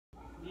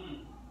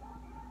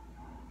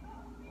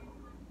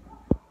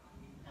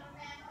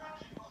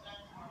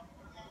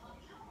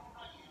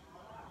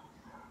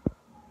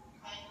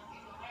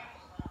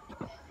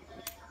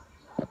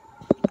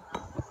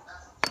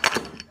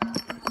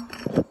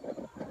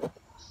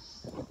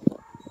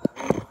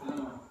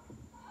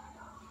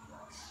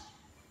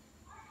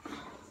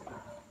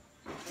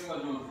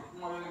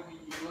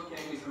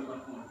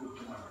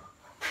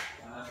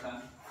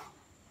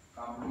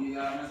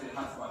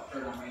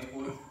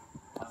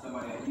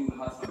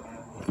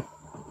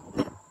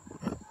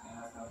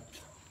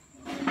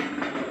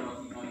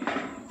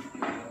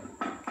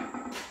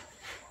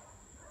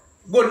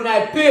Good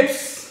night, pips.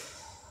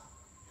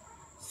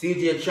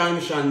 CJ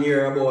transmission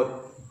here about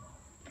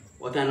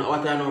what I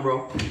know,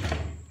 bro.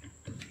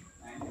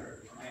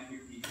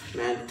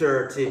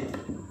 9:30.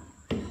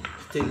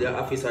 Still the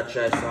officer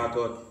try to sort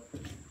out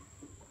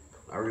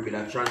a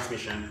rebuild a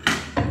transmission.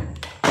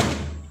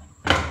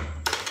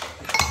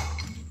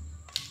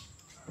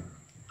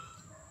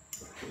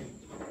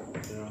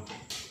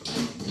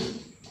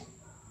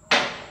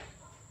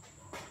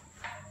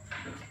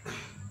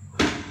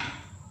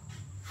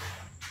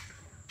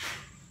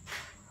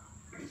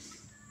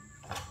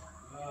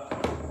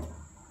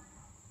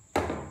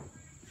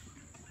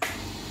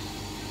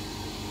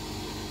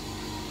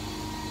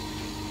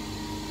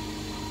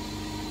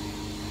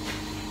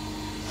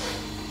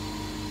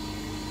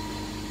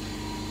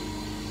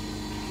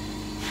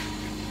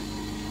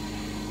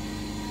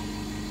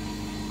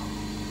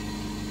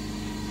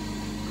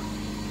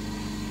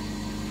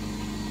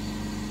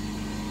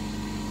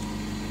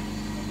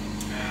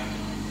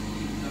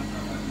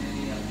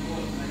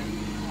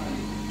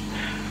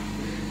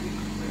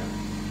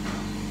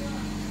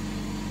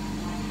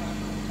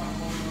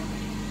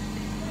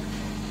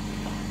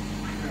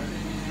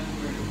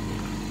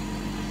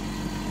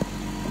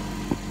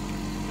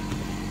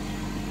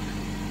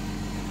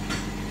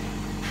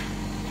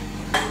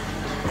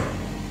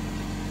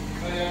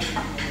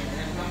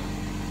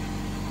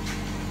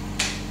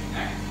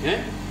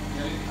 Yeah.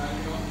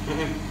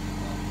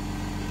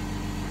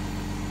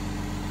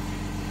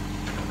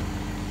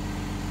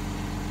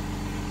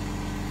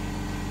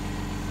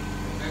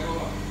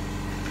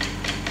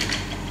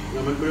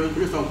 มันเป็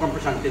นส่วน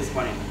compression test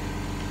for it.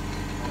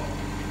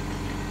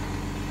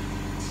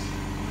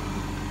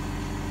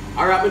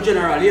 Alright, in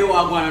general, here what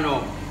I want to know.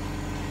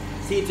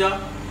 See it,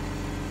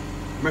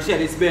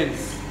 Mercedes-Benz.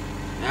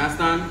 You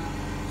understand?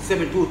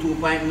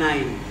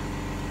 722.9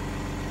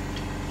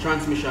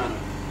 transmission,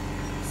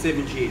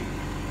 7G.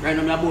 Right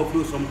now, I'm about to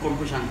do some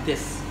compression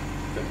tests.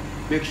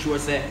 Make sure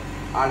say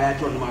all the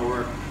adjustments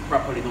work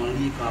properly, don't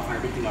leak off, and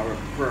everything will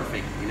work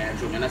perfect in the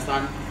adjustment. You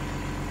understand?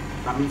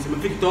 That means if I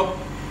fix it up,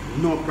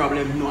 no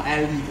problem, no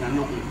air leak and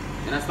nothing.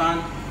 You understand?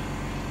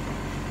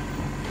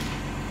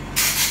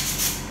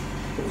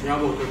 So now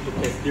I'm about to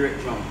test direct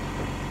jump.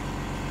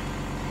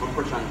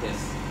 Compression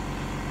test.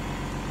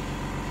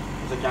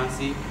 As you can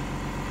see.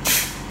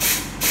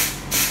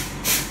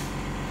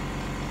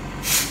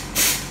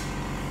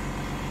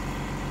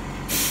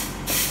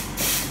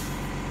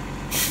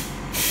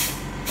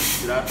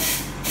 See that?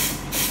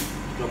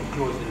 Jump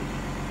closing.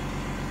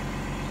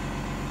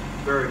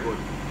 Very good.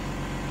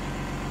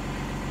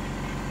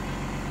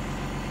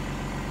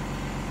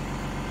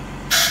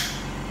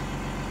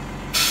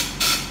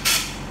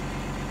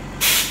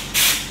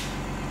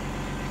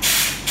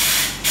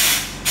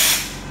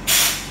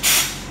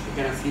 You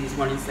cannot see this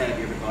one inside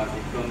here because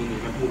it's coming in. You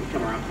can move the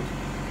camera and put it.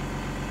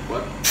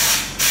 What?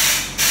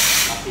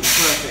 That's it,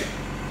 perfect.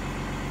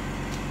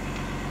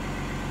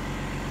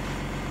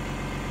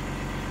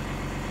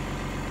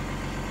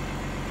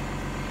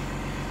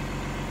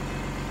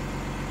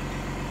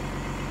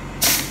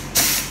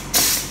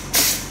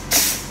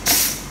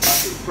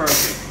 That's it,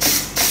 perfect.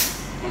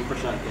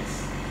 Compression test.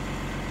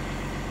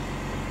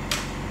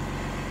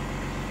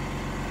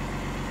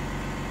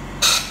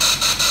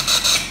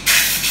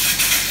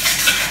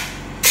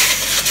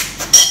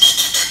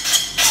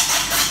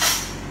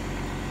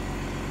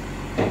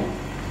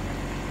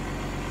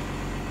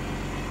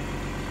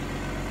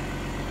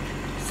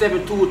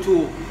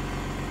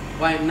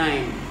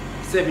 .9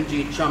 7G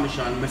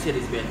transmission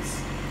Mercedes-Benz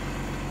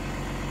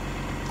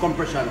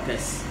compression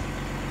test.